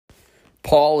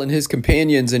Paul and his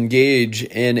companions engage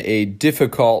in a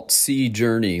difficult sea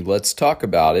journey. Let's talk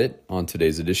about it on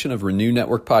today's edition of Renew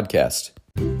Network Podcast.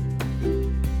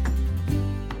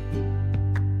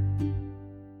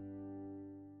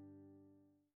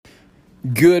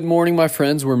 Good morning, my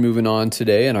friends. We're moving on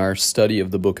today in our study of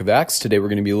the book of Acts. Today we're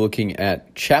going to be looking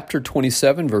at chapter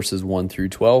 27, verses 1 through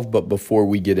 12. But before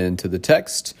we get into the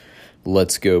text,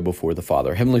 let's go before the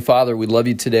Father. Heavenly Father, we love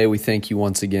you today. We thank you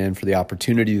once again for the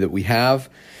opportunity that we have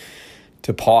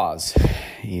to pause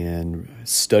and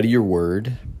study your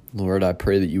word. Lord, I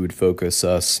pray that you would focus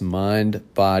us,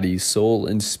 mind, body, soul,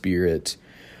 and spirit,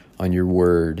 on your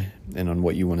word and on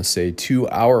what you want to say to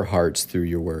our hearts through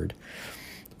your word.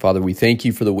 Father, we thank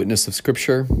you for the witness of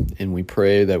Scripture, and we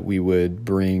pray that we would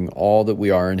bring all that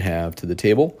we are and have to the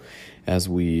table as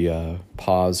we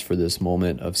pause for this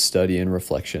moment of study and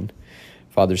reflection.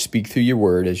 Father, speak through your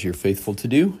word as you're faithful to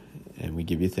do, and we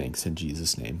give you thanks in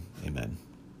Jesus' name. Amen.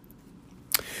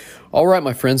 All right,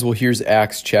 my friends, well, here's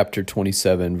Acts chapter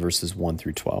 27, verses 1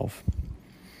 through 12.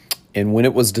 And when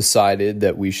it was decided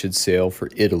that we should sail for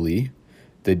Italy,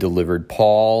 they delivered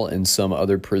Paul and some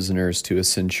other prisoners to a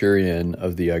centurion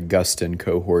of the Augustan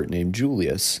cohort named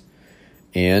Julius.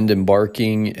 And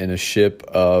embarking in a ship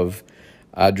of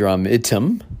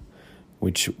Adramyttium,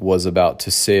 which was about to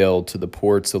sail to the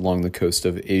ports along the coast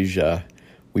of Asia,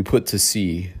 we put to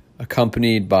sea,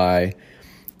 accompanied by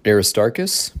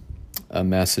Aristarchus, a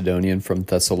Macedonian from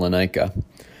Thessalonica.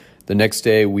 The next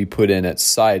day we put in at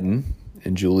Sidon,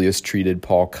 and Julius treated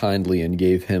Paul kindly and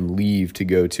gave him leave to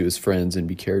go to his friends and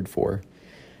be cared for.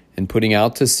 And putting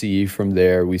out to sea from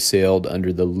there, we sailed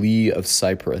under the lee of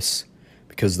Cyprus,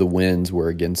 because the winds were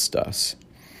against us.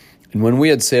 And when we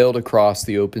had sailed across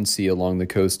the open sea along the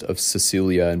coast of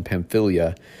Sicilia and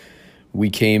Pamphylia, we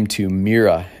came to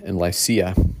Myra and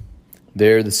Lycia.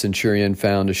 There the centurion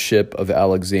found a ship of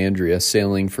Alexandria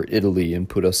sailing for Italy and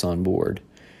put us on board.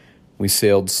 We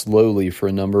sailed slowly for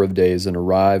a number of days and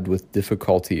arrived with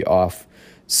difficulty off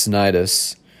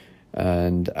Cnidus.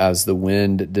 And as the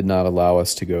wind did not allow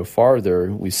us to go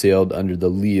farther, we sailed under the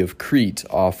lee of Crete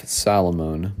off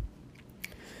Salmone.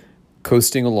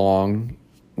 Coasting along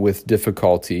with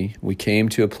difficulty, we came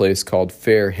to a place called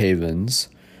Fair Havens,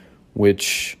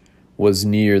 which was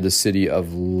near the city of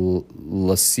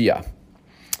Lasea.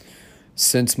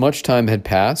 Since much time had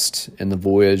passed, and the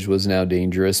voyage was now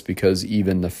dangerous because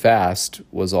even the fast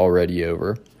was already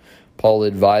over, Paul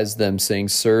advised them, saying,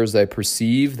 "Sirs, I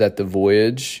perceive that the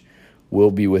voyage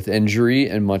will be with injury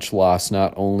and much loss,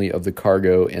 not only of the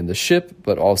cargo and the ship,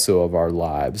 but also of our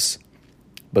lives."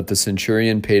 But the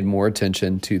centurion paid more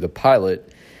attention to the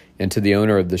pilot and to the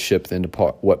owner of the ship than to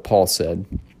what Paul said.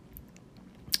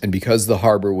 And because the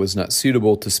harbor was not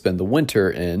suitable to spend the winter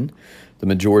in, the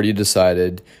majority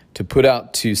decided to put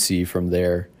out to sea from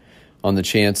there on the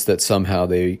chance that somehow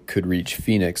they could reach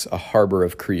Phoenix, a harbor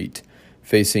of Crete,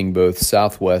 facing both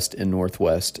southwest and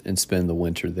northwest, and spend the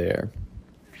winter there.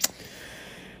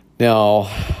 Now,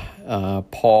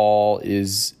 Paul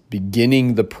is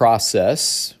beginning the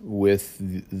process with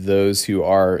those who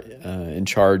are in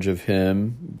charge of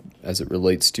him as it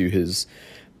relates to his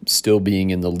still being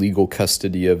in the legal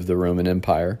custody of the Roman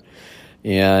Empire,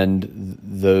 and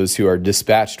those who are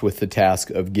dispatched with the task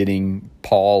of getting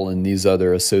Paul and these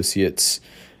other associates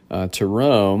to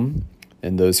Rome,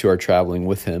 and those who are traveling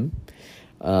with him.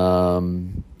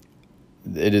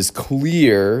 It is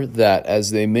clear that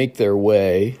as they make their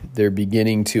way, they're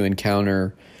beginning to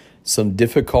encounter some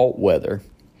difficult weather.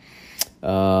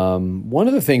 One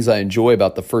of the things I enjoy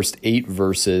about the first 8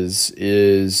 verses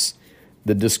is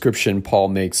the description Paul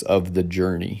makes of the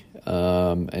journey.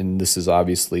 And this is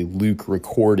obviously Luke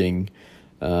recording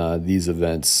these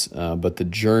events, but the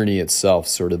journey itself,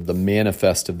 sort of the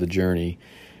manifest of the journey.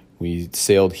 We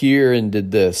sailed here and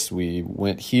did this. We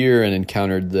went here and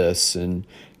encountered this, and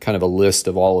kind of a list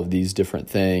of all of these different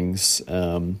things.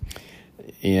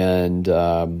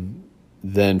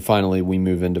 Then finally we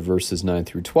move into verses 9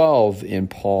 through 12, and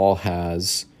Paul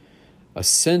has a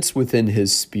sense within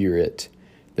his spirit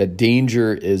that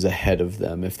danger is ahead of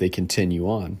them if they continue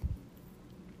on.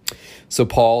 So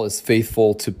Paul is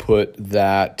faithful to put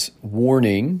that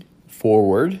warning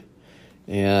forward,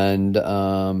 and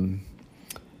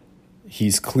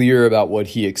he's clear about what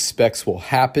he expects will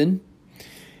happen.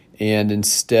 And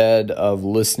instead of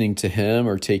listening to him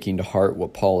or taking to heart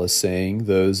what Paul is saying,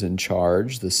 those in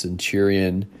charge, the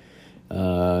centurion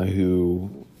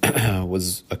who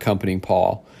was accompanying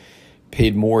Paul,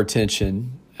 paid more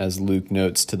attention, as Luke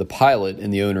notes, to the pilot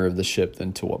and the owner of the ship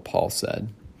than to what Paul said.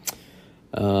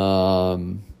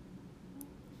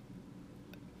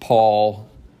 Paul,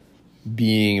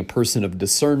 being a person of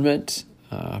discernment,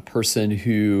 a person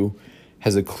who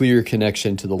has a clear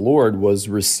connection to the Lord, was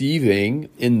receiving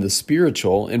in the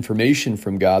spiritual information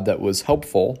from God that was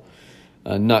helpful,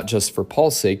 not just for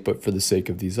Paul's sake, but for the sake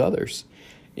of these others.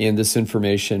 And this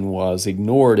information was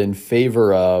ignored in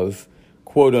favor of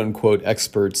quote-unquote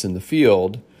experts in the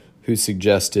field who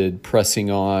suggested pressing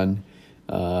on,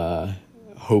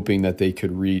 hoping that they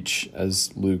could reach,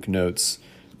 as Luke notes,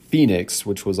 Phoenix,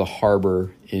 which was a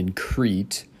harbor in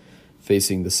Crete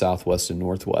facing the southwest and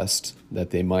northwest,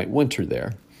 that they might winter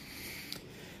there.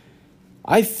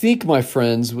 I think, my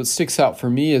friends, what sticks out for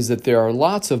me is that there are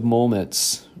lots of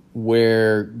moments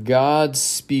where God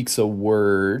speaks a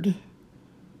word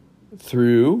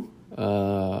through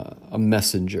a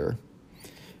messenger.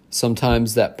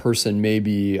 Sometimes that person may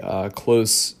be a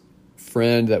close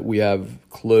friend that we have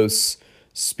close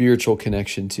spiritual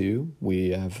connection to. We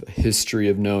have a history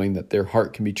of knowing that their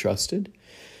heart can be trusted.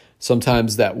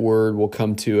 Sometimes that word will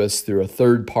come to us through a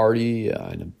third party,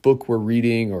 in a book we're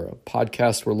reading or a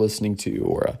podcast we're listening to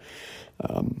or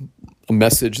a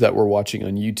message that we're watching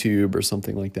on YouTube or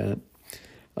something like that.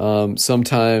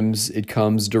 Sometimes it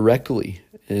comes directly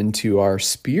into our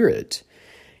spirit.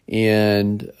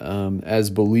 And as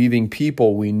believing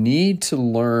people, we need to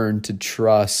learn to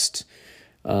trust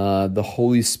the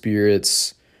Holy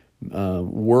Spirit's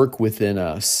work within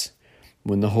us.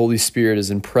 When the Holy Spirit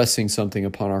is impressing something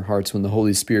upon our hearts, when the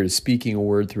Holy Spirit is speaking a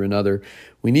word through another,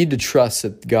 we need to trust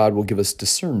that God will give us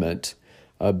discernment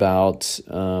about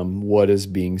what is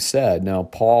being said. Now,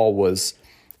 Paul was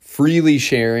freely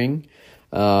sharing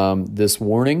this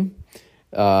warning.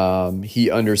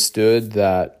 He understood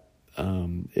that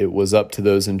it was up to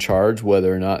those in charge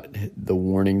whether or not the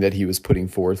warning that he was putting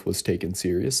forth was taken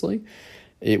seriously.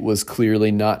 It was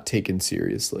clearly not taken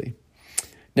seriously.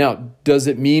 Now, does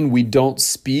it mean we don't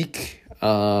speak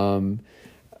out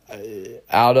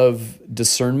of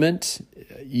discernment,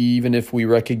 even if we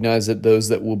recognize that those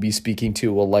that we'll be speaking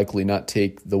to will likely not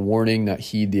take the warning, not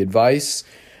heed the advice?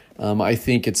 I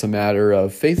think it's a matter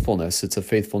of faithfulness. It's a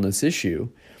faithfulness issue.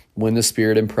 When the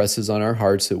Spirit impresses on our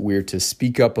hearts that we're to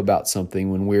speak up about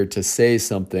something, when we're to say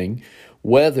something,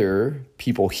 whether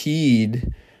people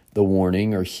heed the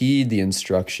warning or heed the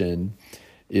instruction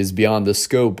is beyond the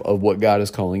scope of what God is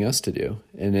calling us to do.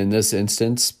 And in this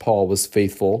instance, Paul was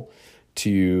faithful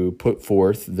to put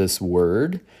forth this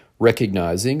word,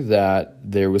 recognizing that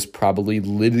there was probably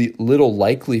little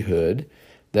likelihood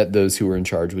that those who were in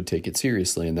charge would take it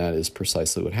seriously, and that is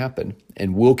precisely what happened.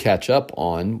 And we'll catch up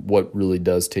on what really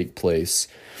does take place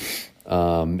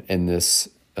in this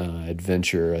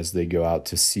adventure as they go out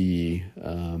to sea,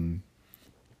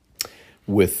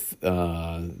 with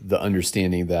the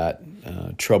understanding that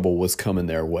trouble was coming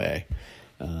their way.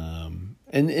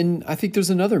 And I think there's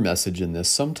another message in this.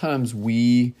 Sometimes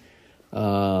we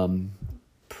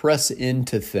press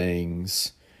into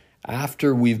things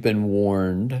after we've been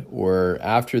warned or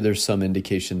after there's some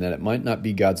indication that it might not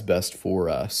be God's best for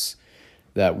us,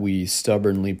 that we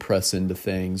stubbornly press into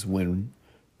things when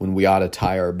we ought to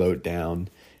tie our boat down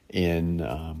and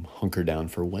hunker down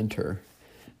for winter.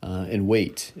 And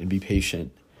wait and be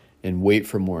patient and wait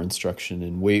for more instruction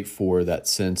and wait for that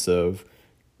sense of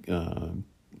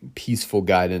peaceful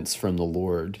guidance from the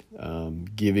Lord,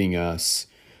 giving us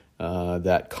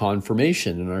that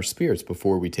confirmation in our spirits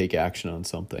before we take action on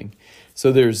something.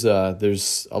 So there's a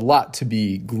lot to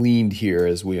be gleaned here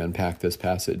as we unpack this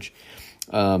passage.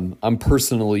 I'm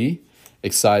personally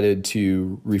excited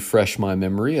to refresh my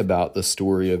memory about the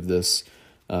story of this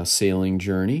sailing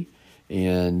journey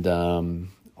and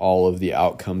all of the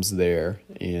outcomes there.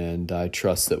 And I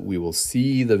trust that we will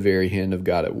see the very hand of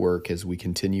God at work as we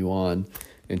continue on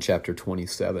in chapter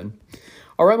 27.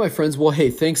 All right, my friends. Well, hey,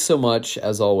 thanks so much,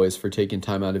 as always, for taking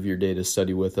time out of your day to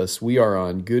study with us. We are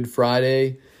on Good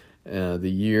Friday. The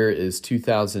year is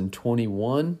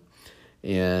 2021.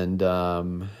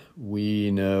 And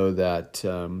we know that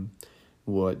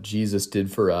what Jesus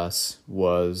did for us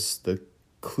was the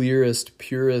clearest,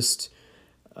 purest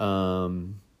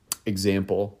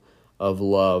example of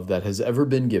love that has ever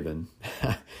been given.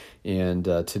 And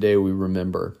today we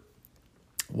remember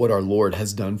what our Lord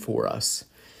has done for us.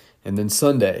 And then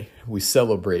Sunday, we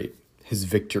celebrate his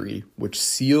victory, which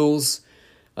seals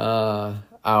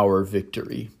our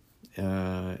victory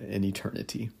in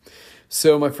eternity.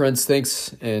 So, my friends,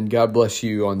 thanks, and God bless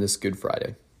you on this Good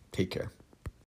Friday. Take care.